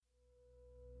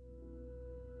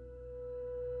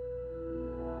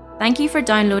Thank you for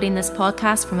downloading this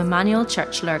podcast from Emmanuel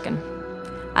Church Lurgan.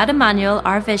 At Emmanuel,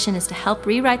 our vision is to help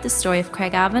rewrite the story of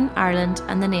Craigavon, Ireland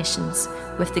and the nations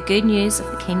with the good news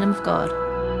of the Kingdom of God.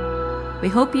 We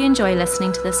hope you enjoy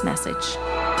listening to this message.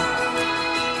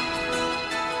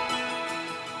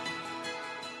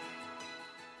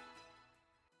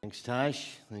 Thanks,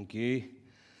 Tash. Thank you.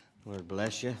 Lord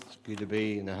bless you. It's good to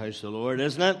be in the house of the Lord,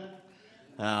 isn't it?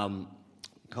 A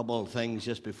couple of things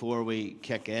just before we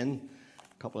kick in.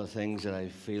 A couple of things that I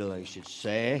feel I should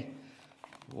say.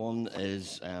 One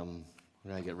is, when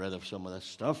I get rid of some of this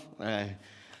stuff,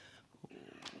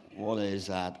 one is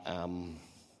that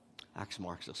X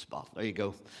marks the spot. There you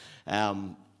go.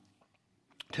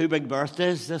 Two big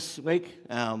birthdays this week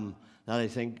that I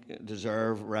think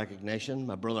deserve recognition.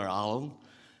 My brother Alan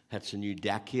hits a new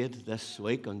decade this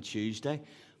week on Tuesday.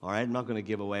 All right, I'm not going to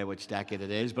give away which decade it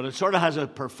is, but it sort of has a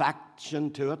perfection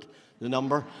to it, the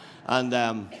number.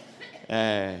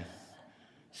 And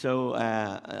so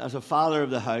as a father of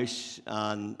the house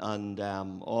and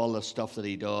all the stuff that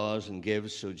he does and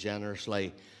gives so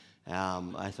generously,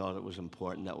 I thought it was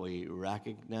important that we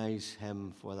recognize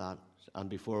him for that. And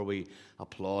before we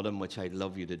applaud him, which I'd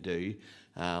love you to do,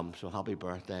 so happy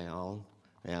birthday, Alan.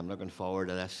 I'm looking forward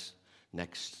to this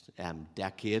next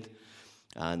decade.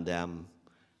 And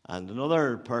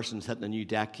another person's hitting a new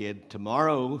decade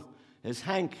tomorrow is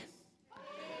Hank.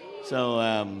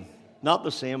 So not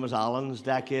the same as Alan's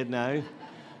decade now,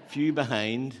 few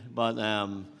behind, but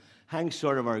Hank's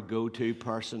sort of our go-to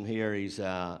person here.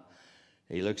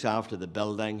 He looks after the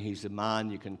building. He's the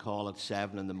man you can call at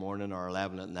 7 in the morning or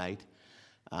 11 at night.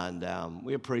 And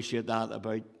we appreciate that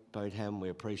about him. We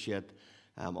appreciate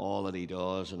all that he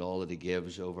does and all that he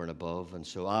gives over and above. And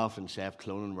so I often say if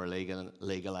cloning were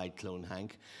legal, I'd clone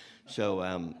Hank.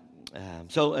 So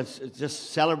it's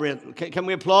just celebrate. Can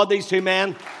we applaud these two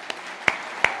men?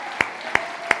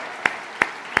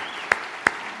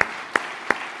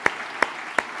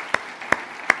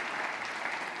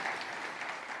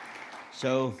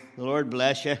 So the Lord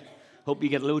bless you. Hope you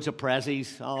get loads of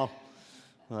prezzies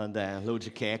and loads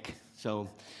of cake. So,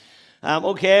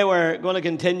 okay, we're going to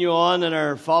continue on in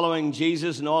our following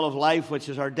Jesus in all of life, which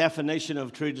is our definition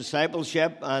of true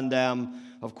discipleship. And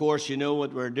of course, you know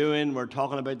what we're doing. We're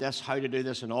talking about this, how to do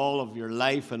this in all of your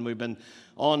life. And we've been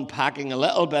unpacking a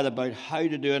little bit about how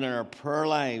to do it in our prayer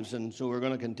lives. And so we're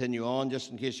going to continue on. Just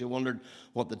in case you wondered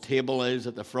what the table is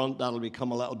at the front, that'll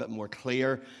become a little bit more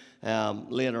clear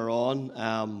later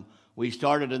on. We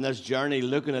started in this journey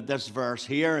looking at this verse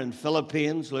here in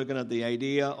Philippians, looking at the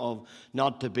idea of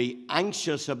not to be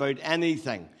anxious about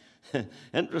anything.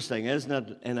 Interesting, isn't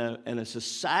it? In a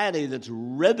society that's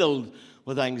riddled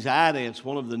with anxiety, it's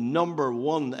one of the number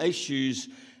one issues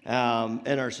in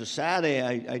our society,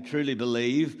 I truly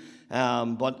believe.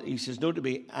 But he says, not to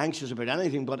be anxious about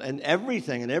anything, but in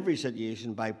everything, in every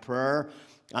situation, by prayer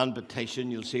and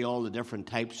petition. You'll see all the different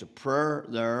types of prayer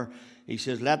there. He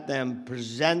says, let them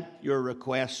present your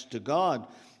requests to God.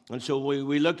 And so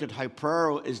we looked at how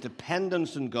prayer is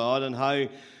dependence on God and how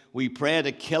we pray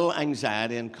to kill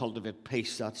anxiety and cultivate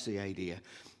peace. That's the idea.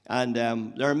 And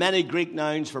there are many Greek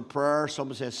nouns for prayer.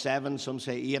 Some say 7, some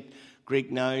say 8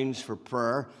 Greek nouns for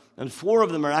prayer. And 4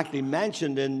 of them are actually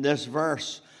mentioned in this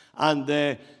verse.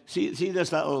 And see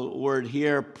this little word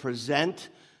here, present.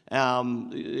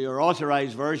 Your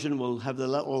authorized version will have the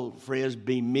little phrase,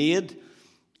 be made.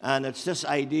 And it's this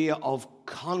idea of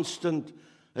constant,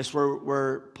 that's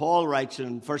where Paul writes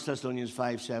in 1 Thessalonians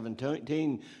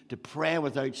 5:17, to pray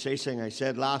without ceasing. I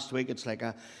said last week it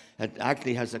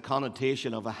actually has the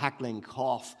connotation of a hackling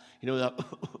cough. You know that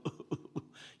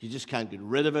you just can't get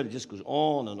rid of it. It just goes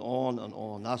on and on and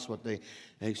on. That's what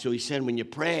so he's saying when you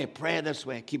pray this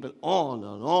way. Keep it on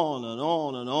and on and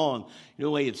on and on. You know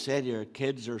the way you'd say to your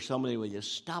kids or somebody, will you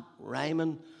stop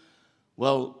rhyming?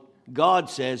 Well, God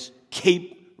says,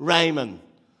 keep rhyming.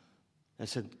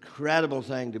 It's an incredible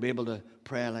thing to be able to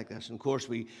pray like this. And of course,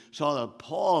 we saw that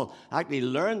Paul actually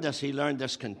learned this. He learned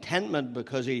this contentment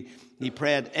because he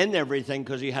prayed in everything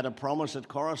because he had a promise that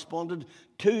corresponded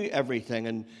to everything.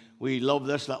 And we love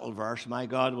this little verse. My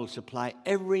God will supply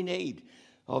every need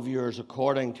of yours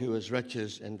according to his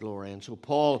riches in glory. And so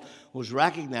Paul was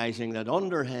recognizing that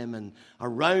under him and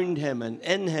around him and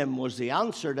in him was the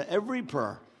answer to every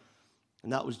prayer.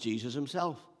 And that was Jesus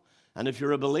himself. And if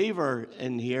you're a believer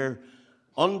in here,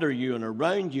 under you and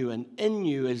around you and in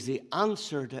you is the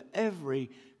answer to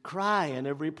every cry and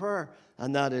every prayer.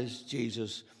 And that is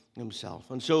Jesus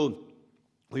himself. And so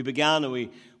we began and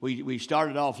we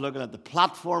started off looking at the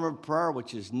platform of prayer,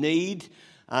 which is need.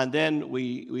 And then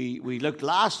we looked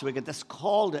last week at this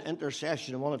call to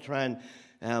intercession. I want to try and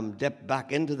dip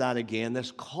back into that again,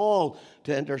 this call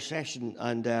to intercession.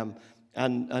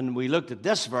 And we looked at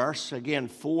this verse, again,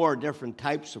 4 different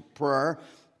types of prayer: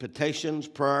 petitions,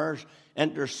 prayers,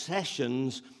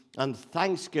 intercessions, and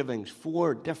thanksgivings.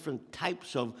 4 different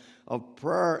types of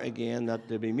prayer, again, that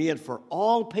to be made for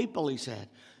all people, he said.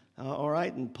 All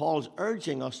right, and Paul's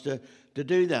urging us to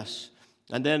do this.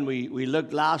 And then we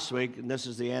looked last week, and this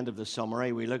is the end of the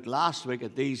summary, we looked last week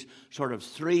at these sort of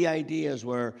 3 ideas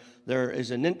where there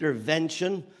is an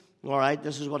intervention. All right,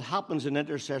 this is what happens in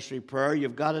intercessory prayer.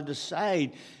 You've got to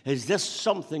decide, is this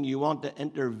something you want to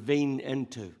intervene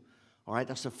into? All right,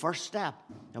 that's the first step.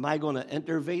 Am I going to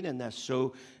intervene in this?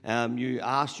 So you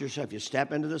ask yourself, you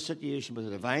step into the situation with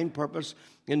a divine purpose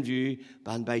in view,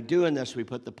 and by doing this, we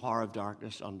put the power of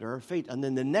darkness under our feet. And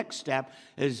then the next step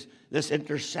is this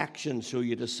intersection. So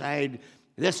you decide,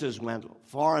 this is went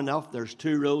far enough. There's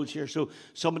 2 roads here. So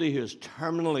somebody who is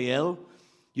terminally ill,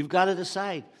 you've got to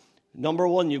decide. Number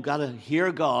 1, you've got to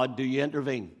hear God. Do you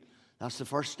intervene? That's the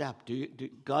first step.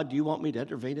 God, do you want me to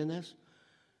intervene in this?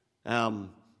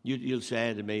 You'll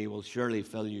say to me, well, surely,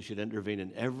 Phil, you should intervene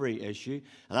in every issue.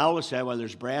 And I always say, well,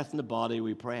 there's breath in the body,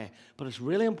 we pray. But it's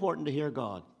really important to hear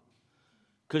God.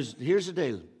 Because here's the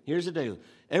deal.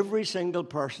 Every single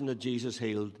person that Jesus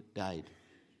healed died.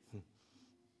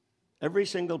 Every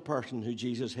single person who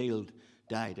Jesus healed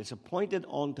died. It's appointed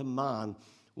unto man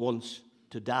once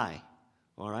to die.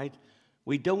 All right?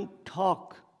 We don't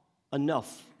talk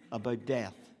enough about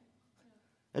death.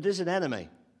 It is an enemy.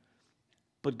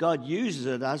 But God uses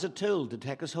it as a tool to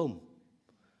take us home.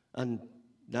 And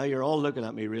now you're all looking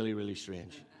at me really, really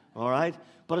strange. All right?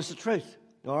 But it's the truth.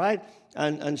 All right?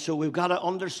 And so we've got to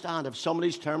understand, if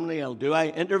somebody's terminally ill, do I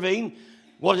intervene?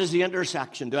 What is the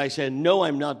intersection? Do I say, no,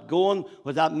 I'm not going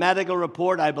with that medical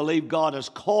report? I believe God has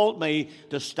called me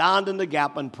to stand in the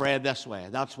gap and pray this way.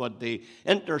 That's what the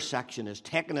intersection is,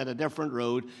 taking it a different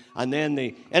road. And then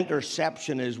the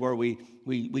interception is where we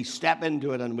step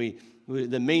into it and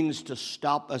the means to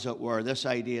stop, as it were, this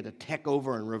idea to take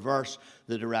over and reverse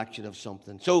the direction of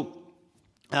something. So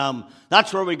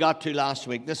that's where we got to last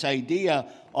week, this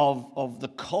idea of the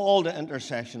call to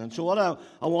intercession. And so what I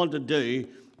want to do,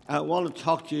 I want to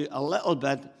talk to you a little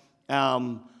bit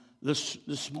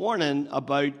this morning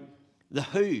about the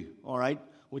who, all right?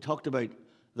 We talked about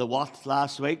the what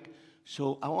last week.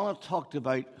 So I want to talk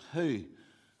about who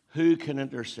can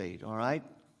intercede, all right?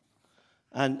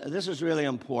 And this is really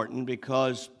important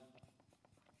because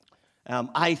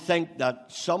I think that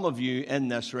some of you in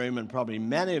this room, and probably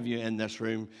many of you in this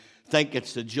room, think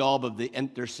it's the job of the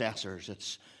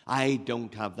intercessors. I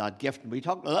don't have that gift. We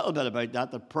talked a little bit about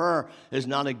that prayer is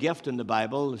not a gift in the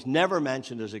Bible. It's never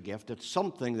mentioned as a gift. It's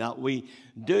something that we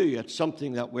do. It's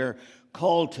something that we're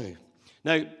called to.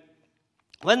 Now,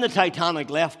 when the Titanic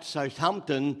left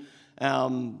Southampton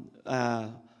way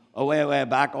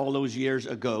back all those years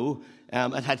ago,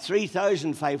 it had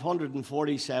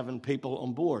 3,547 people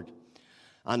on board.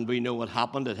 And we know what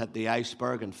happened. It hit the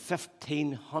iceberg and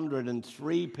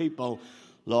 1,503 people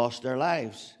lost their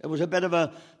lives. It was a bit of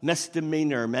a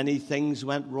misdemeanor. Many things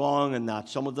went wrong in that.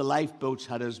 Some of the lifeboats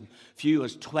had as few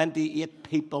as 28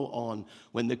 people on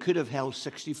when they could have held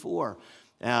 64.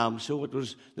 So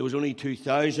there was only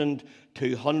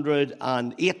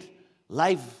 2,208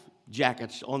 life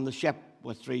jackets on the ship,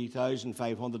 with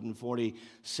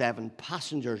 3,547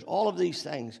 passengers, all of these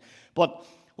things. But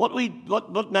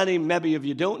what many maybe of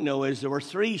you don't know is there were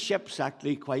 3 ships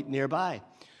actually quite nearby.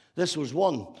 This was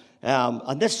one.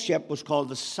 And this ship was called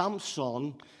the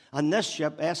Samson. And this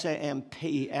ship,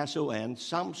 Sampson,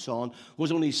 Samson,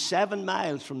 was only 7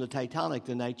 miles from the Titanic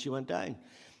the night she went down.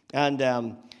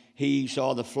 And he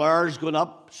saw the flares going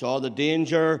up, saw the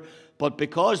danger. But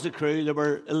because the crew, they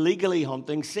were illegally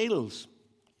hunting seals.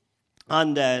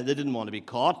 And they didn't want to be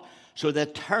caught, so they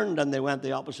turned and they went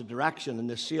the opposite direction and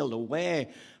they sailed away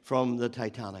from the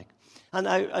Titanic. And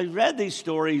I read these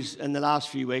stories in the last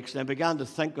few weeks and I began to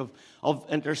think of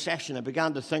intercession. I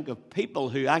began to think of people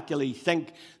who actually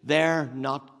think they're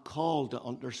not called to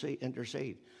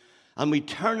intercede. And we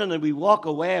turn and we walk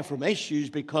away from issues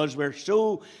because we're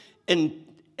so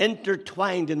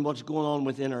intertwined in what's going on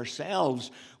within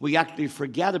ourselves, we actually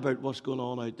forget about what's going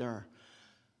on out there.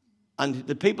 And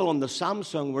the people on the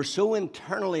Samsung were so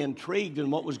internally intrigued in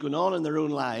what was going on in their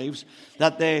own lives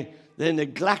that they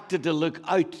neglected to look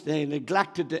out. They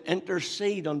neglected to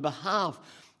intercede on behalf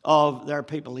of their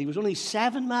people. He was only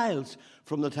 7 miles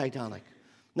from the Titanic.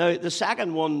 Now, the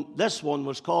second one, this one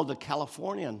was called the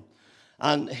Californian.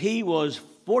 And he was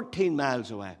 14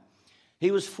 miles away. He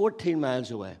was 14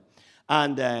 miles away.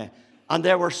 And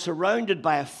they were surrounded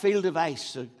by a field of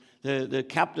ice. The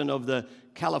captain of the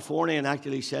Californian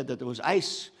actually said that there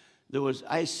was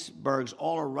icebergs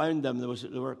all around them. They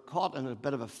were caught in a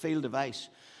bit of a field of ice.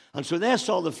 And so they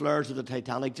saw the flares of the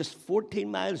Titanic just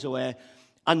 14 miles away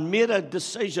and made a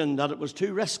decision that it was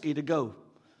too risky to go.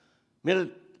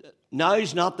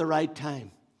 Now's not the right time.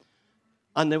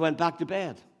 And they went back to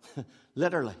bed,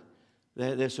 literally.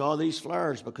 They saw these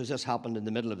flares, because this happened in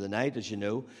the middle of the night, as you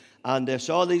know. And they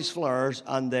saw these flares,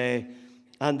 and they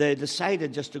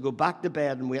decided just to go back to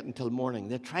bed and wait until morning.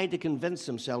 They tried to convince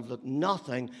themselves that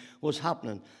nothing was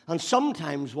happening. And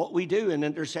sometimes what we do in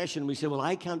intercession, we say, well,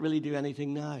 I can't really do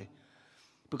anything now.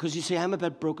 Because you see, I'm a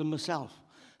bit broken myself.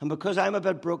 And because I'm a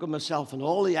bit broken myself and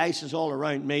all the ice is all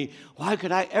around me, why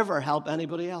could I ever help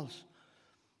anybody else?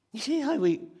 You see how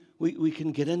we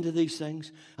can get into these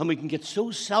things, and we can get so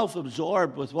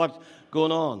self-absorbed with what's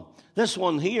going on. This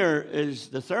one here is,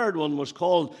 the third one was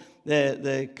called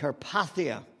the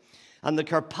Carpathia. And the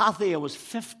Carpathia was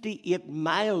 58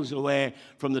 miles away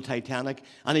from the Titanic,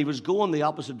 and he was going the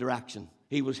opposite direction.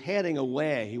 He was heading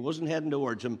away. He wasn't heading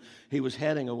towards him. He was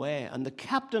heading away. And the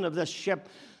captain of this ship,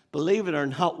 believe it or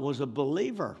not, was a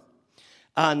believer.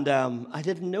 And I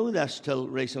didn't know this till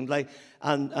recently.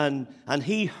 And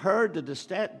he heard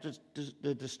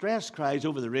the distress cries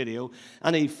over the radio,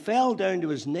 and he fell down to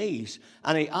his knees,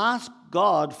 and he asked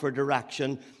God for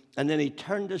direction, and then he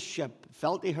turned his ship,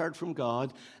 felt he heard from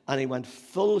God, and he went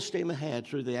full steam ahead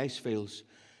through the ice fields.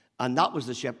 And that was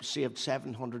the ship, saved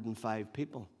 705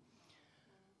 people.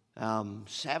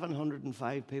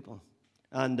 705 people.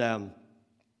 And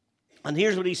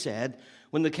here's what he said.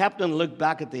 When the captain looked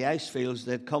back at the ice fields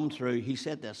they'd come through, he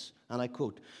said this, and I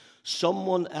quote,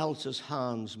 "Someone else's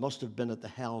hands must have been at the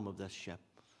helm of this ship."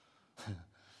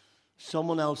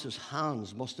 Someone else's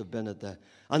hands must have been at the...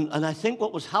 And I think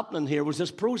what was happening here was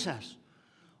this process.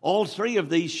 All three of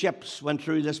these ships went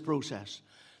through this process.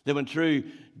 They went through,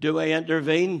 do I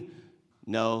intervene?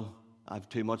 No, I've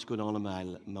too much going on in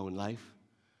my own life.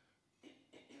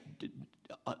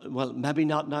 Well, maybe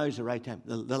not now is the right time.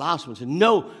 The last one said,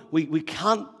 no, we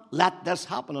can't let this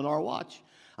happen on our watch.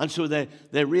 And so they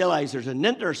realize there's an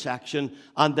intersection,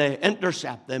 and they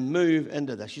intercept, they move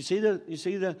into this. You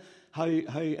see how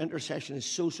intercession is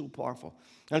so powerful.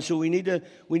 And so we need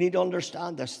to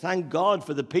understand this. Thank God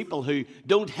for the people who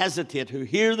don't hesitate, who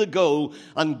hear the go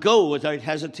and go without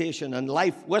hesitation. And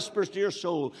life whispers to your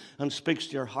soul and speaks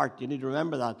to your heart. You need to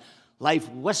remember that. Life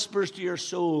whispers to your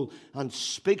soul and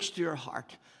speaks to your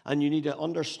heart. And you need to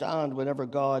understand whenever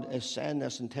God is saying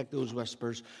this and take those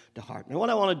whispers to heart. Now,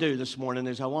 what I want to do this morning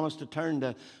is I want us to turn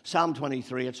to Psalm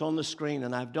 23. It's on the screen,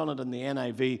 and I've done it in the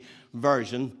NIV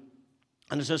version.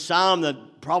 And it's a psalm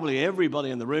that probably everybody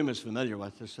in the room is familiar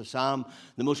with. It's a psalm,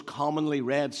 the most commonly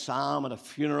read psalm at a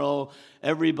funeral.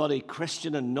 Everybody,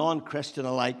 Christian and non-Christian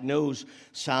alike, knows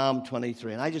Psalm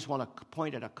 23. And I just want to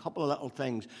point out a couple of little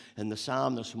things in the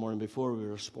psalm this morning before we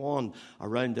respond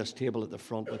around this table at the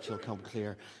front, which will come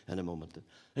clear in a moment.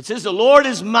 It says, "The Lord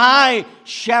is my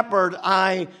shepherd,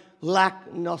 I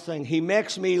lack nothing. He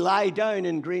makes me lie down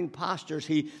in green pastures.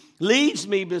 He leads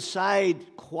me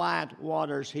beside quiet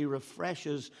waters. He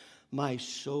refreshes my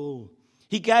soul.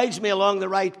 He guides me along the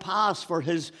right path for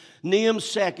his name's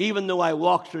sake. Even though I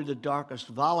walk through the darkest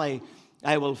valley,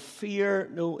 I will fear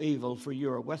no evil, for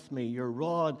you are with me. Your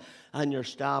rod and your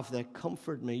staff, they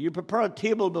comfort me. You prepare a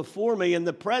table before me in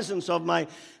the presence of my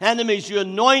enemies. You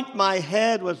anoint my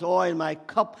head with oil. My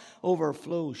cup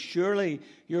overflows. Surely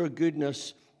your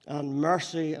goodness and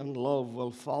mercy and love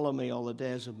will follow me all the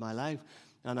days of my life,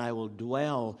 and I will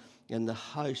dwell in the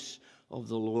house of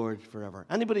the Lord forever."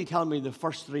 Anybody tell me the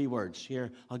first three words?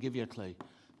 Here, I'll give you a clue.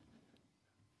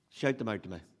 Shout them out to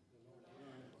me.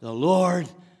 The Lord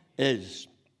is.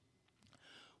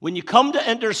 When you come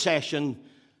to intercession,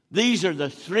 these are the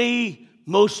three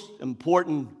most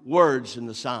important words in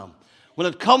the psalm. When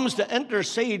it comes to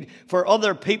intercede for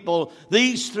other people,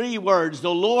 these three words,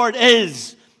 the Lord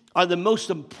is, are the most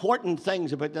important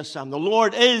things about this psalm. The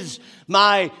Lord is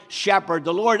my shepherd.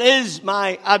 The Lord is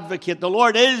my advocate. The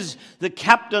Lord is the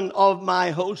captain of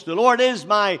my host. The Lord is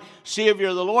my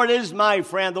Savior. The Lord is my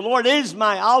friend. The Lord is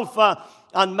my Alpha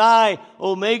and my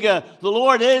Omega. The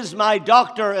Lord is my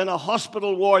doctor in a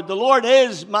hospital ward. The Lord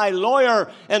is my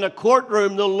lawyer in a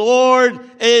courtroom. The Lord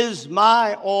is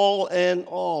my all in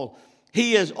all.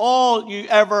 He is all you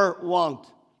ever want.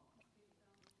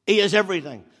 He is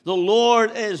everything. The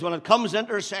Lord is. When it comes to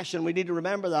intercession, we need to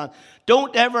remember that.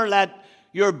 Don't ever let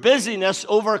your busyness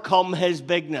overcome his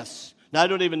bigness. Now, I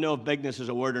don't even know if bigness is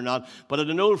a word or not, but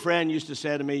an old friend used to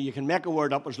say to me, you can make a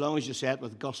word up as long as you say it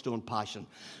with gusto and passion.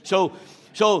 So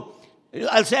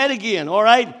I'll say it again, all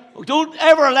right? Don't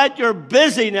ever let your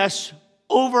busyness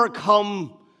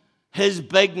overcome His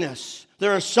bigness.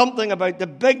 There is something about the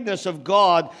bigness of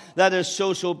God that is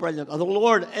so, so brilliant. And the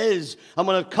Lord is, and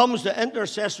when it comes to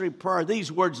intercessory prayer,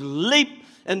 these words leap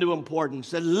into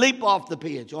importance. They leap off the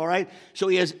page, all right? So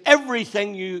He has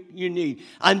everything you need,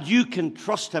 and you can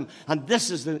trust Him. And this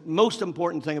is the most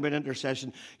important thing about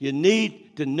intercession. You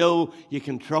need to know you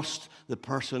can trust the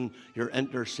person you're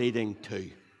interceding to.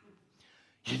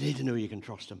 You need to know you can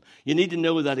trust Him. You need to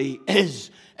know that He is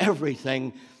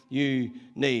everything you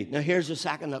need. Now, here's the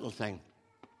second little thing.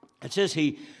 It says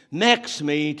He makes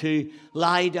me to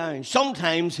lie down.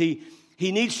 Sometimes He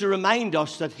needs to remind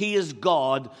us that He is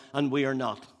God and we are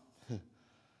not.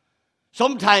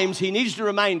 Sometimes He needs to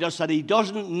remind us that He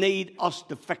doesn't need us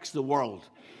to fix the world.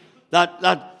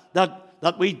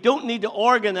 That we don't need to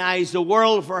organize the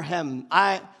world for Him.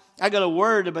 I got a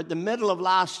word about the middle of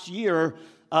last year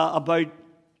about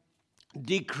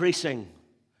decreasing,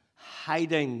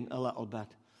 hiding a little bit.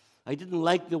 I didn't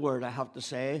like the word, I have to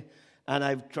say, and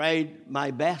I've tried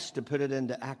my best to put it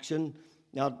into action.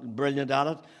 Not brilliant at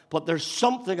it, but there's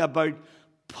something about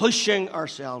pushing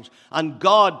ourselves and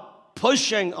God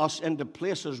pushing us into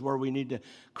places where we need to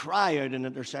cry out in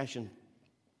intercession.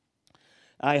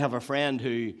 I have a friend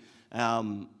who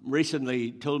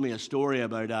recently told me a story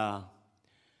about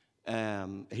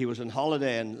he was on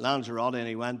holiday in Lanzarote, and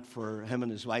him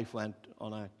and his wife went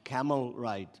on a camel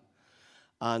ride,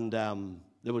 and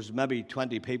there was maybe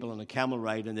 20 people on a camel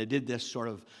ride, and they did this sort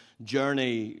of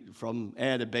journey from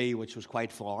A to B, which was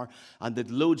quite far, and did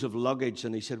loads of luggage.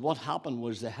 And he said what happened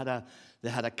was they had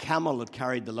a camel that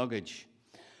carried the luggage,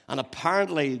 and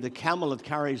apparently the camel that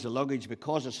carries the luggage,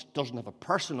 because it doesn't have a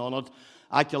person on it,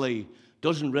 actually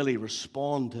doesn't really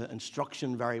respond to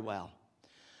instruction very well.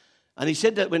 And he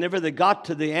said that whenever they got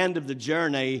to the end of the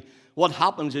journey, what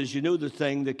happens is, you know the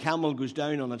thing, the camel goes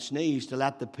down on its knees to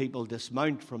let the people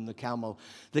dismount from the camel.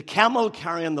 The camel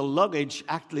carrying the luggage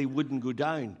actually wouldn't go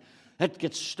down. It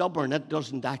gets stubborn. It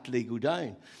doesn't actually go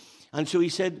down. And so he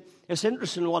said, it's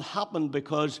interesting what happened,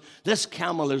 because this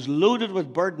camel is loaded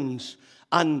with burdens,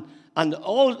 and the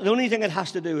only thing it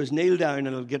has to do is kneel down and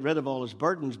it'll get rid of all its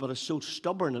burdens, but it's so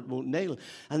stubborn it won't kneel.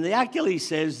 And they actually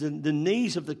says the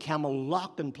knees of the camel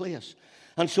lock in place.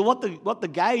 And so what the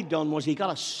guy done was he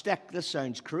got a stick. This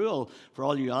sounds cruel for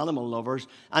all you animal lovers.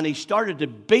 And he started to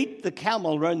beat the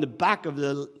camel around the back of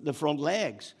the front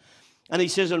legs. And he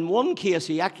says in one case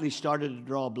he actually started to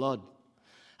draw blood.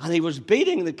 And he was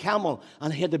beating the camel,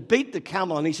 and he had to beat the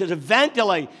camel. And he says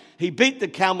eventually he beat the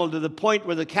camel to the point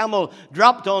where the camel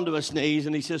dropped onto his knees.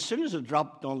 And he says as soon as it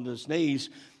dropped onto his knees,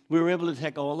 we were able to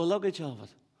take all the luggage off it.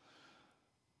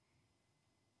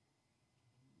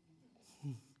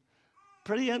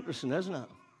 Pretty interesting, isn't it?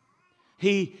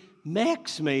 He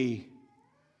makes me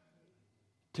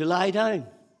to lie down.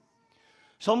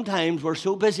 Sometimes we're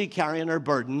so busy carrying our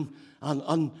burden,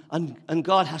 and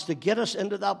God has to get us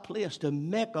into that place to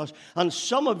make us. And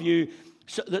some of you,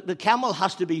 the camel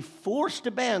has to be forced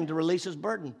to bend to release his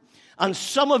burden. And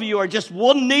some of you are just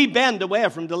one knee bend away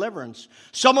from deliverance.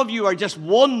 Some of you are just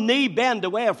one knee bend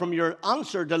away from your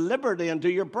answer to liberty and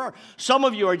to your prayer. Some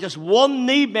of you are just one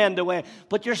knee bend away,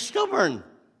 but you're stubborn.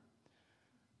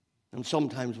 And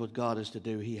sometimes what God has to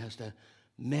do, He has to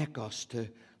make us to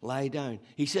lie down.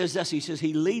 He says this, He says,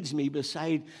 He leads me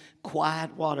beside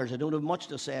quiet waters. I don't have much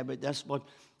to say about this, but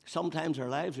sometimes our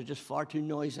lives are just far too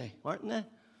noisy, aren't they?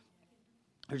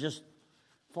 They're just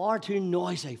far too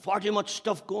noisy, far too much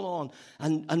stuff going on,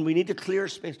 and we need to clear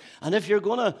space. And if you're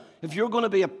gonna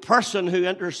be a person who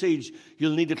intercedes,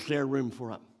 you'll need to clear room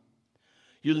for it.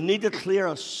 You'll need to clear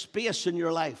a space in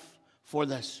your life for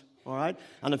this. All right?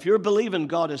 And if you're believing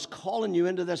God is calling you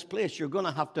into this place, you're going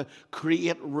to have to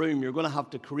create room. You're going to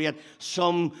have to create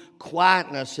some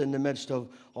quietness in the midst of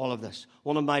all of this.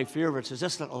 One of my favorites is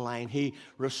this little line. He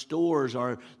restores,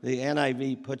 or the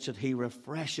NIV puts it, He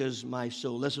refreshes my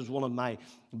soul. This is one of my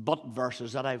but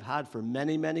verses that I've had for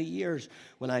many, many years.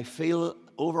 When I feel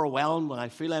overwhelmed, when I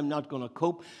feel I'm not going to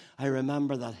cope, I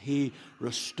remember that He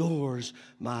restores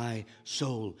my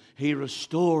soul. He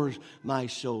restores my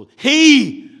soul.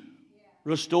 He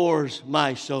restores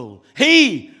my soul.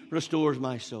 He restores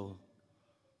my soul.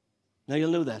 Now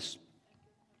you'll know this.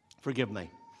 Forgive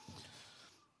me.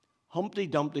 Humpty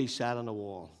Dumpty sat on a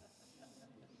wall.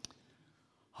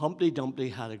 Humpty Dumpty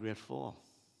had a great fall.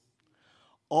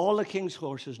 All the king's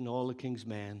horses and all the king's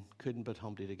men couldn't put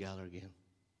Humpty together again.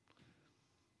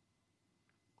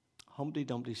 Humpty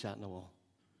Dumpty sat on a wall.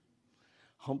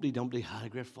 Humpty Dumpty had a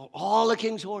great fall. All the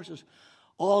king's horses,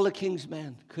 all the king's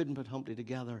men couldn't put Humpty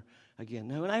together again.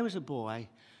 Now, when I was a boy,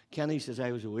 Kenny says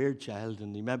I was a weird child,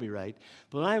 and he may be right.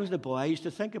 But when I was a boy, I used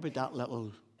to think about that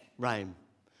little rhyme.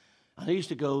 And I used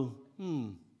to go,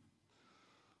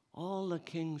 all the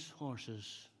king's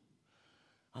horses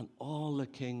and all the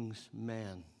king's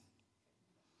men.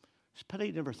 It's a pity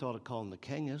he never thought of calling the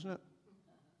king, isn't it?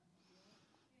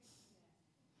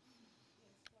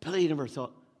 Pity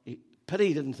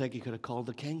he didn't think he could have called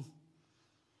the king.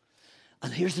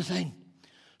 And here's the thing.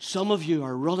 Some of you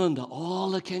are running to all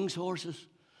the king's horses.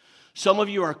 Some of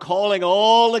you are calling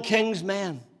all the king's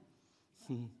men.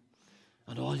 And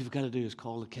all you've got to do is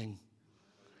call the king.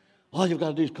 All you've got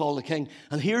to do is call the king.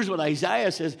 And here's what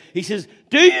Isaiah says. He says,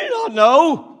 do you not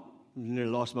know? I nearly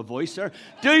lost my voice there.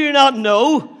 Do you not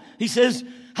know? He says,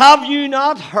 have you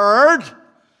not heard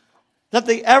that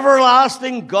the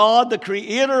everlasting God, the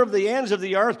creator of the ends of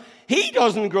the earth, he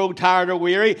doesn't grow tired or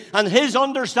weary, and his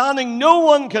understanding no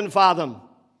one can fathom.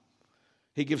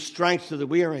 He gives strength to the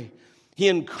weary. He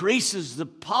increases the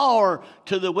power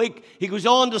to the weak. He goes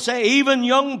on to say, even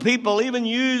young people, even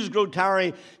youths grow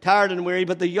tired and weary,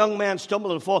 but the young men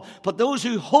stumble and fall. But those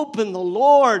who hope in the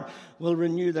Lord will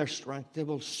renew their strength. They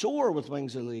will soar with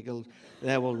wings of eagles.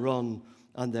 They will run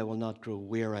and they will not grow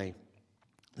weary.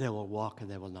 They will walk and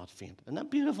they will not faint. Isn't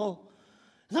that beautiful?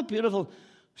 Isn't that beautiful?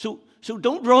 So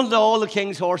don't run to all the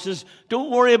king's horses. Don't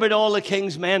worry about all the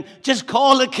king's men. Just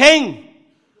call the king.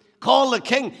 Call the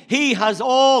king. He has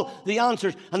all the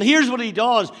answers. And here's what he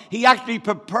does. He actually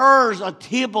prepares a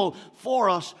table for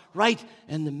us right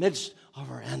in the midst of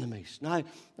our enemies. Now, I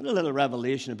had a little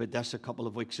revelation about this a couple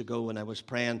of weeks ago when I was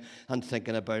praying and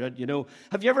thinking about it. You know,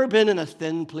 have you ever been in a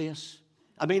thin place?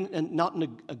 I mean, not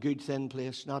in a good thin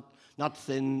place, not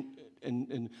thin,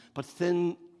 but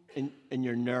thin in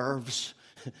your nerves.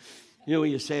 You know, when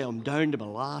you say, I'm down to my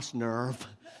last nerve.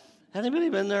 Anybody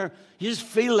been there? You just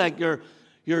feel like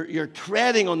you're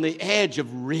treading on the edge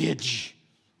of rage.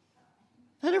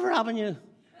 That ever happened to you?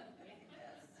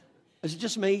 Is it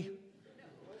just me?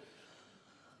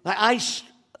 Like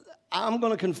I'm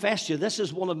going to confess to you, this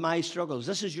is one of my struggles.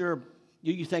 This is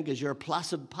you think is your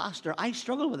placid pastor. I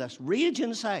struggle with this. Rage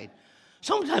inside.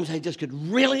 Sometimes I just get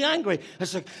really angry.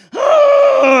 It's like,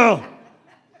 oh!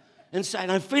 Inside.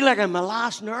 I feel like I'm my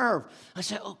last nerve. I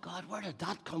say, oh God, where did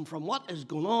that come from? What is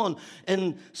going on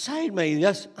inside me?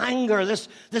 This anger, this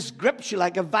grips you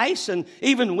like a vice. And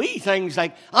even wee things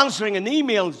like answering an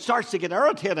email starts to get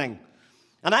irritating.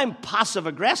 And I'm passive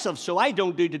aggressive, so I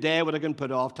don't do today what I can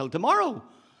put off till tomorrow.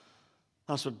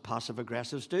 That's what passive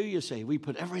aggressives do, you see. We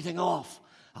put everything off.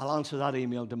 I'll answer that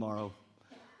email tomorrow.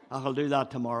 I'll do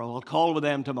that tomorrow. I'll call with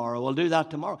them tomorrow. I'll do that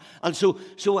tomorrow. And so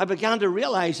I began to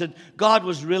realize that God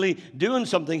was really doing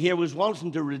something here, was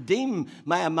wanting to redeem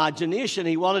my imagination.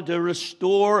 He wanted to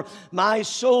restore my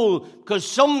soul, because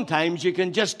sometimes you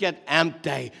can just get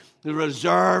empty. The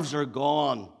reserves are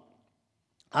gone.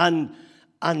 And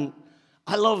I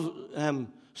love,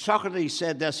 Socrates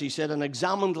said this. He said, an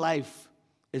unexamined life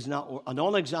is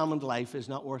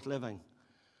not worth living.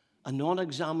 A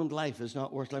non-examined life is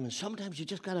not worth living. Sometimes you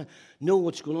just got to know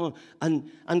what's going on.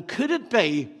 And could it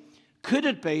be,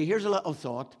 here's a little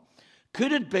thought,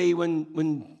 could it be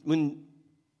when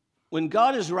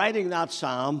God is writing that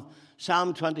Psalm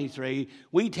 23,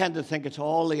 we tend to think it's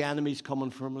all the enemies coming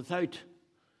from without.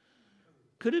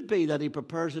 Could it be that he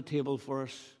prepares a table for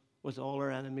us with all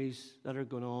our enemies that are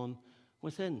going on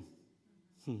within?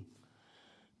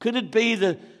 Could it be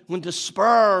that when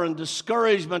despair and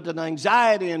discouragement and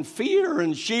anxiety and fear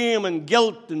and shame and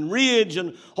guilt and rage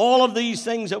and all of these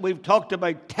things that we've talked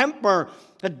about, temper,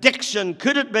 addiction,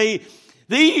 could it be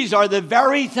these are the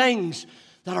very things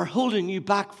that are holding you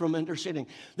back from interceding?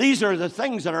 These are the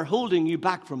things that are holding you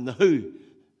back from the who.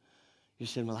 You're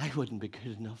saying, well, I wouldn't be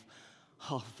good enough.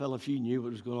 Oh, Phil, if you knew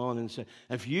what was going on inside,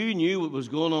 if you knew what was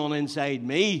going on inside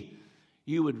me,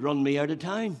 you would run me out of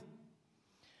town.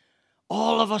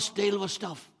 All of us deal with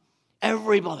stuff.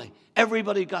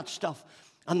 Everybody got stuff.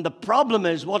 And the problem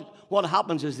is, what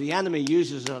happens is the enemy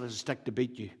uses it as a stick to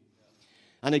beat you.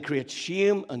 And he creates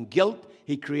shame and guilt.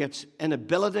 He creates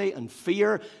inability and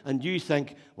fear. And you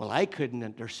think, well, I couldn't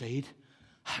intercede.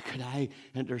 How could I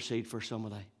intercede for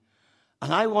somebody?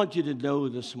 And I want you to know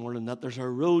this morning that there's a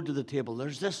road to the table.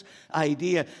 There's this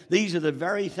idea. These are the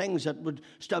very things that would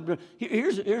stop.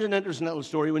 Here's an interesting little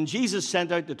story. When Jesus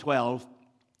sent out the 12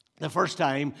 the first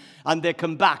time, and they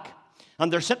come back,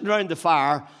 and they're sitting around the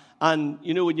fire, and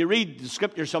you know, when you read the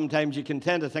scripture, sometimes you can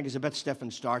tend to think it's a bit stiff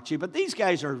and starchy. But these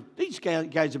guys have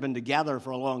been together for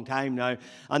a long time now,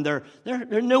 and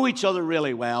they know each other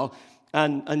really well.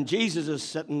 And Jesus is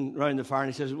sitting around the fire,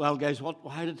 and he says, well, guys,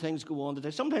 how did things go on today?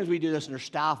 Sometimes we do this in our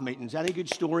staff meetings. Any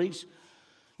good stories?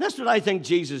 That's what I think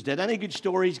Jesus did. Any good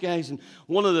stories, guys? And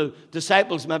one of the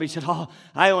disciples maybe said, oh,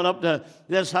 I went up to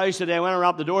this house today, I went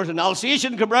around the doors, and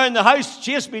Alsatian came round the house,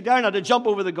 chased me down, I had to jump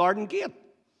over the garden gate.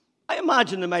 I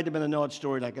imagine there might have been an odd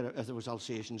story, like if there was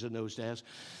Alsatians in those days,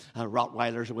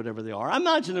 Rottweilers or whatever they are. I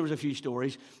imagine there was a few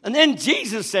stories. And then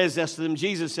Jesus says this to them.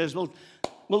 Jesus says,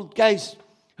 well, guys,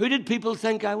 who did people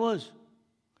think I was?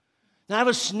 Now, I have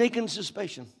a sneaking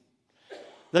suspicion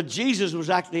that Jesus was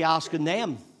actually asking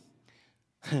them.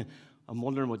 I'm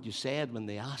wondering what you said when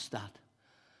they asked that.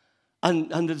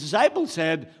 And the disciples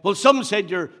said, well, some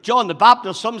said you're John the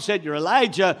Baptist, some said you're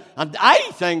Elijah. And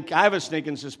I have a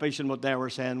sneaking suspicion what they were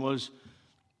saying was,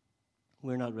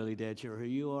 we're not really dead sure who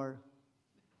you are.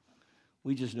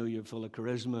 We just know you're full of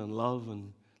charisma and love,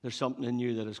 and there's something in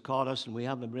you that has caught us, and we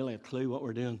haven't really a clue what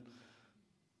we're doing.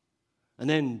 And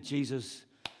then Jesus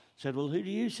said, well, who do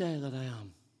you say that I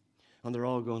am? And they're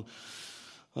all going,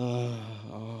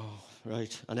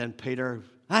 right. And then Peter,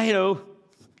 I know.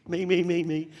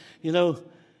 Me. You know,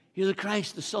 you're the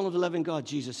Christ, the Son of the living God.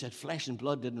 Jesus said, flesh and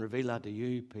blood didn't reveal that to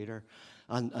you, Peter.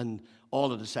 And all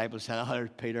the disciples said,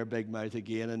 there's Peter, big mouth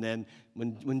again. And then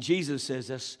when Jesus says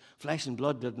this, flesh and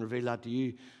blood didn't reveal that to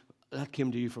you, that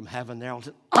came to you from heaven. They all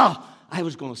said, I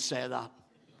was going to say that.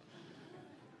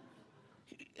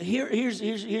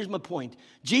 Here's my point.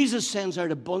 Jesus sends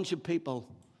out a bunch of people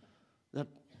that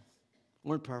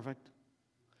weren't perfect.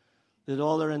 They had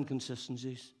all their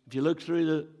inconsistencies. If you look through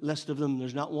the list of them,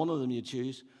 there's not one of them you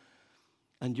choose.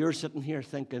 And you're sitting here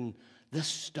thinking, this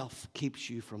stuff keeps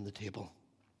you from the table.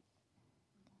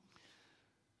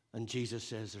 And Jesus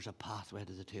says there's a pathway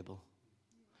to the table.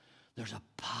 There's a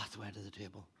pathway to the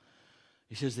table.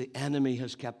 He says the enemy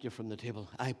has kept you from the table.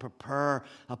 I prepare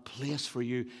a place for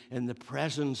you in the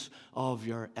presence of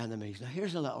your enemies. Now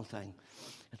here's a little thing.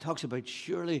 It talks about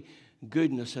surely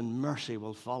goodness and mercy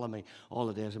will follow me all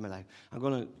the days of my life. I'm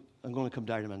going to come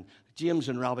down a minute. James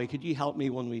and Robbie, could you help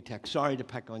me when we text? Sorry to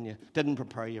pick on you. Didn't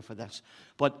prepare you for this.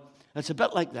 But it's a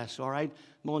bit like this, all right?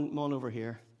 Come on over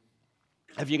here.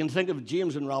 If you can think of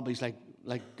James and Robbie's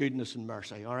like goodness and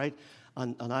mercy, all right?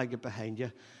 And I get behind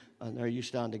you, and there you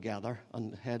stand together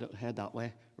and head that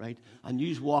way, right? And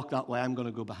you walk that way, I'm going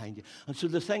to go behind you. And so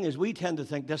the thing is, we tend to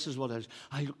think this is what it is.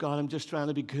 God, I'm just trying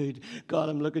to be good. God,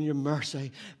 I'm looking at your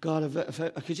mercy. God, if I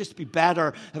could just be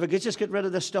better, if I could just get rid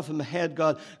of this stuff in my head,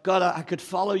 God, I could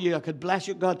follow you. I could bless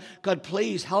you. God,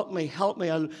 please help me.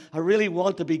 I really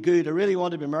want to be good. I really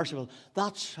want to be merciful.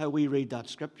 That's how we read that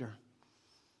scripture.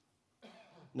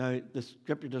 Now, the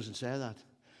scripture doesn't say that.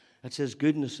 It says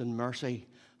goodness and mercy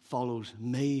follows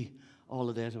me all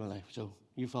the days of my life. So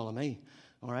you follow me.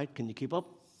 All right? Can you keep up?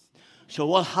 So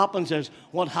what happens is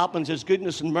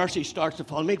goodness and mercy starts to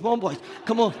follow me. Come on, boys.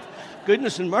 Come on.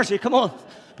 Goodness and mercy, come on.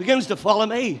 Begins to follow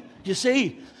me. You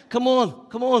see? Come on.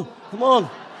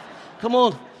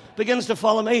 Begins to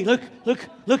follow me. Look.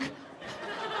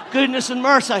 Goodness and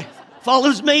mercy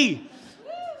follows me.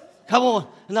 Come on.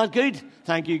 Isn't that good?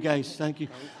 Thank you, guys. Thank you.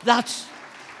 Isn't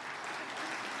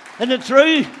it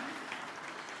true?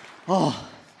 Oh,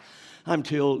 I'm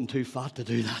too old and too fat to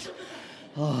do that.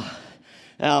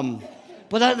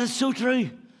 But that is so true.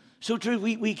 So true.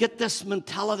 We get this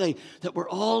mentality that we're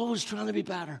always trying to be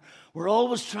better. We're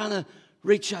always trying to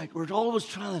reach out. We're always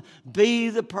trying to be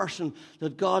the person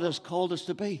that God has called us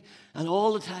to be. And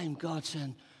all the time, God's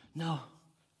saying, no,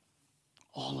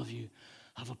 all of you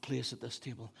have a place at this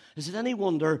table. Is it any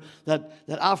wonder that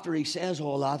after he says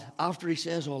all that,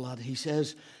 he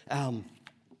says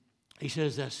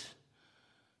this.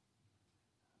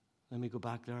 Let me go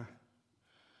back there.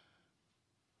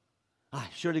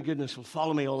 Surely goodness will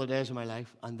follow me all the days of my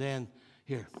life. And then,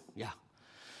 and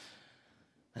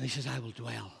he says, I will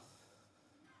dwell.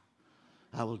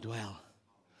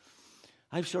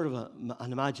 I've sort of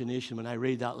an imagination when I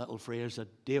read that little phrase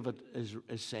that David is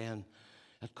saying,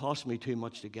 it cost me too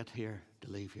much to get here,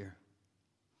 to leave here.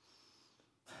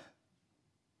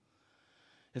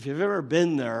 If you've ever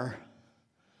been there,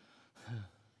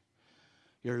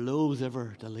 you're loath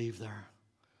ever to leave there.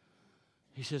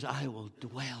 He says, I will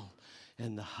dwell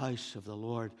in the house of the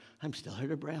Lord. I'm still out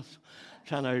of breath.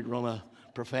 Trying to outrun a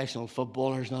professional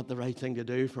footballer is not the right thing to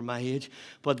do for my age.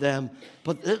 But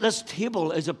this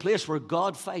table is a place where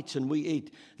God fights and we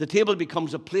eat. The table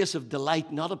becomes a place of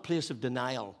delight, not a place of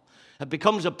denial. It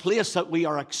becomes a place that we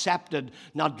are accepted,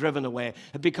 not driven away.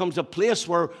 It becomes a place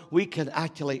where we can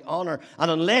actually honor.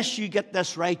 And unless you get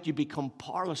this right, you become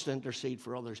powerless to intercede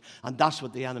for others. And that's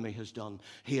what the enemy has done.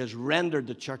 He has rendered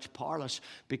the church powerless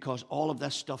because all of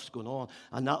this stuff's going on.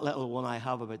 And that little one I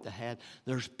have about the head,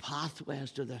 there's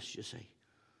pathways to this, you see.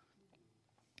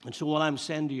 And so what I'm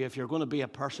saying to you, if you're going to be a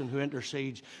person who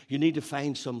intercedes, you need to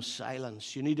find some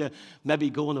silence. You need to maybe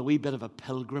go on a wee bit of a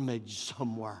pilgrimage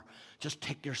somewhere. Just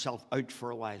take yourself out for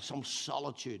a while, some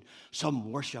solitude,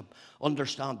 some worship.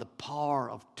 Understand the power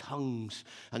of tongues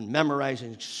and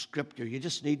memorizing scripture. You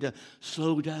just need to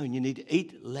slow down. You need to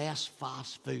eat less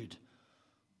fast food.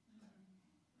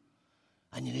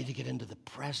 And you need to get into the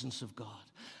presence of God.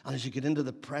 And as you get into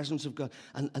the presence of God,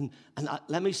 and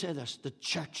let me say this, the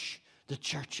church,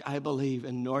 I believe,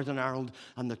 in Northern Ireland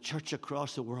and the church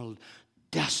across the world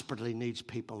desperately needs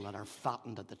people that are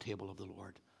fattened at the table of the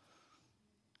Lord.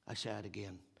 I say it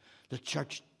again. The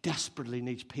church desperately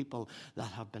needs people that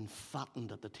have been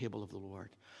fattened at the table of the Lord.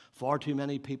 Far too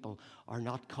many people are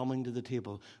not coming to the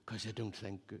table because they don't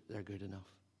think they're good enough.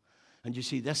 And you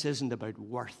see, this isn't about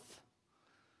worth.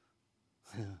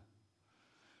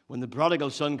 When the prodigal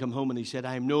son came home and he said,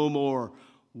 I'm no more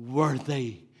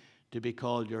worthy to be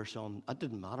called your son, that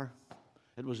didn't matter.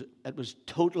 It was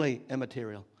totally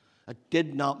immaterial. It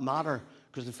did not matter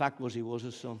because the fact was he was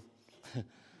his son.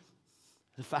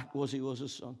 The fact was he was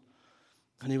his son.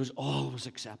 And he was always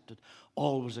accepted,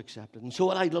 always accepted. And so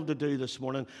what I'd love to do this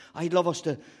morning,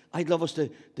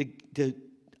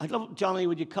 Johnny,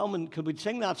 would you come and could we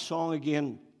sing that song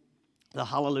again, the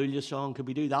Hallelujah song? Could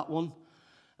we do that one?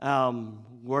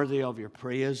 Worthy of your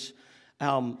praise.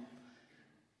 I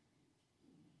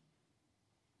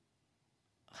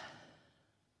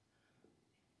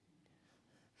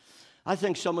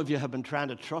think some of you have been trying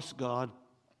to trust God,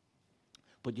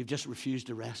 but you've just refused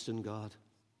to rest in God.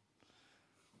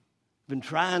 You've been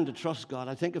trying to trust God.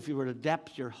 I think if you were to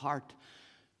depth your heart,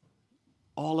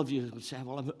 all of you would say,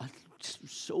 well, I just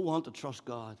so want to trust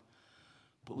God,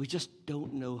 but we just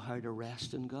don't know how to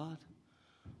rest in God.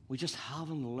 We just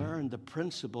haven't learned the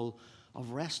principle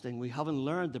of resting. We haven't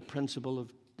learned the principle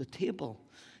of the table.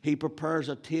 He prepares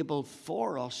a table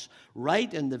for us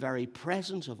right in the very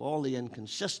presence of all the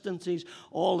inconsistencies,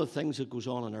 all the things that goes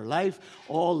on in our life,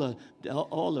 all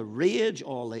the rage,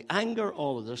 all the anger,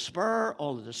 all of the despair,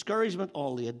 all the discouragement,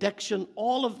 all the addiction,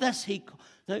 all of this.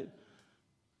 And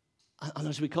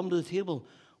as we come to the table,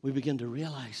 we begin to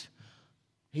realize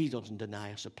he doesn't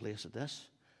deny us a place at this.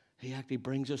 He actually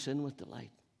brings us in with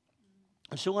delight.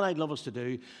 And so what I'd love us to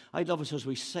do, I'd love us as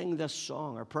we sing this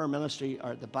song, our prayer ministry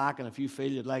are at the back, and if you feel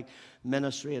you'd like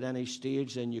ministry at any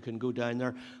stage, then you can go down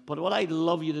there. But what I'd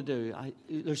love you to do,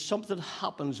 there's something that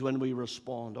happens when we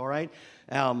respond, all right?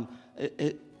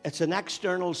 It's an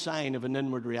external sign of an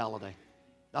inward reality.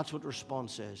 That's what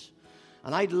response is.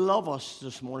 And I'd love us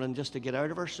this morning just to get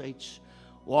out of our seats,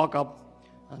 walk up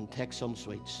and take some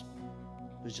sweets.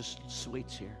 There's just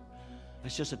sweets here.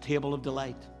 It's just a table of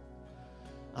delight.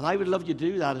 And I would love you to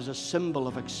do that as a symbol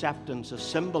of acceptance, a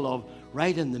symbol of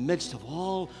right in the midst of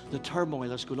all the turmoil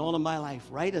that's going on in my life,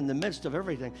 right in the midst of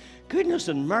everything. Goodness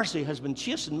and mercy has been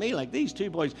chasing me like these two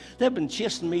boys. They've been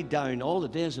chasing me down all the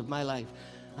days of my life.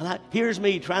 And here's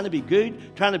me trying to be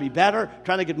good, trying to be better,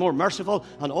 trying to get more merciful.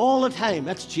 And all the time,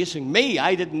 it's chasing me.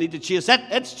 I didn't need to chase it.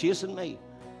 It's chasing me.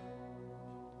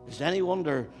 Is it any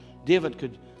wonder David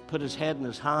could put his head in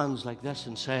his hands like this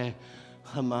and say,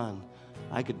 oh man,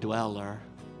 I could dwell there.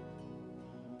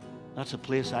 That's a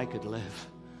place I could live.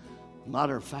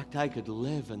 Matter of fact, I could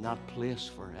live in that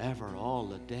place forever, all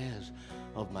the days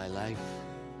of my life.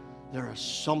 There is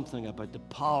something about the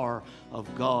power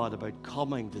of God, about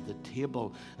coming to the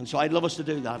table. And so I'd love us to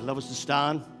do that. I'd love us to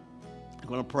stand. I'm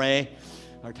going to pray.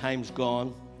 Our time's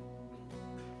gone.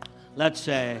 Let's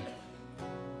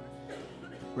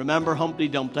remember Humpty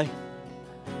Dumpty.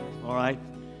 All right?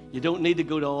 You don't need to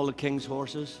go to all the king's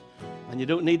horses, and you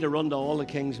don't need to run to all the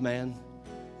king's men.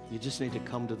 You just need to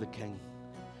come to the King.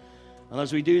 And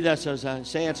as we do this, as I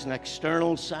say, it's an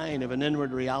external sign of an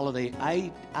inward reality. I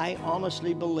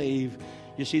honestly believe,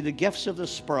 you see, the gifts of the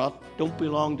Spirit don't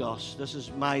belong to us. This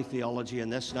is my theology in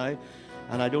this now,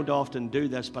 and I don't often do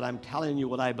this, but I'm telling you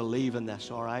what I believe in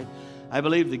this, all right? I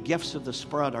believe the gifts of the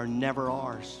Spirit are never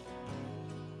ours.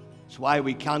 It's why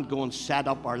we can't go and set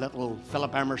up our little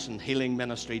Philip Emerson healing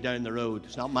ministry down the road.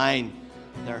 It's not mine.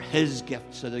 They're His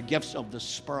gifts. They're the gifts of the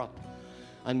Spirit.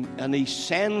 And He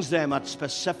sends them at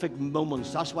specific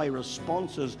moments. That's why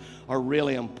responses are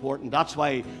really important. That's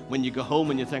why when you go home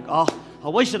and you think, oh, I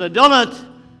wish I'd have done it,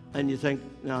 and you think,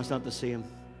 no, it's not the same.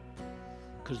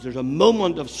 Because there's a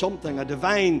moment of something, a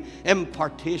divine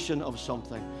impartation of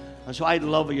something. And so I'd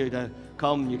love you to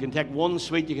come. You can take one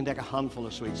sweet, you can take a handful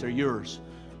of sweets. They're yours,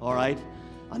 all right?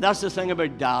 And that's the thing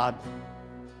about Dad.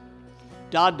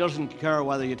 Dad doesn't care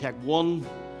whether you take one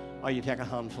or you take a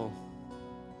handful.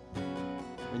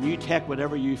 And you take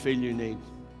whatever you feel you need.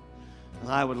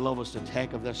 And I would love us to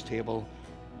take of this table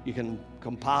you can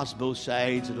come past both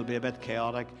sides. It'll be a bit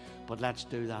chaotic, but let's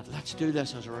do that. Let's do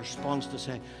this as a response to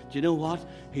say, do you know what?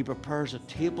 He prepares a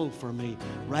table for me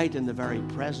right in the very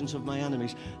presence of my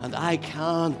enemies, and I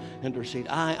can intercede.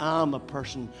 I am a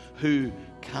person who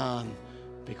can,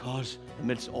 because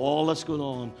amidst all that's going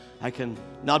on, I can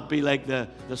not be like the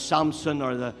Samson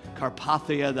or the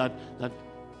Carpathia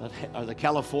or the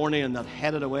Californian that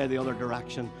headed away the other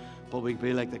direction, but we'd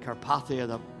be like the Carpathia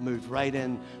that moved right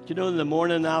in. Do you know, in the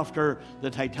morning after the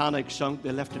Titanic sunk,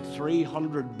 they lifted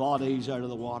 300 bodies out of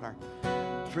the water.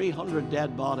 300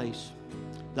 dead bodies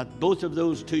that both of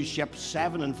those two ships,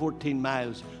 7 and 14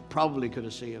 miles, probably could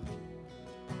have saved.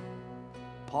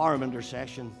 Power of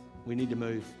intercession. We need to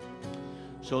move.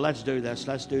 So let's do this.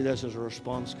 Let's do this as a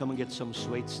response. Come and get some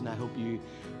sweets, and I hope you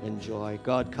enjoy.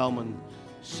 God, come and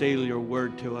seal your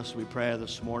word to us, we pray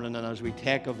this morning. And as we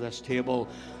take of this table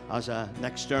as an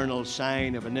external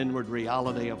sign of an inward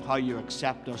reality of how you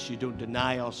accept us, you don't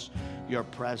deny us your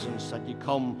presence, that you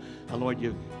come and Lord,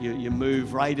 you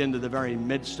move right into the very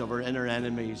midst of our inner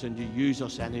enemies, and you use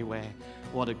us anyway.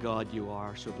 What a God you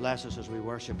are. So bless us as we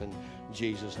worship in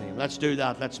Jesus' name. Let's do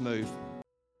that. Let's move.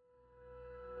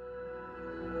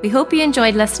 We hope you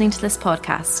enjoyed listening to this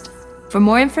podcast. For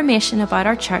more information about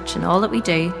our church and all that we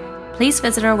do, please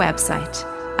visit our website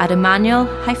at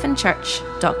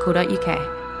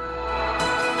emmanuel-church.co.uk.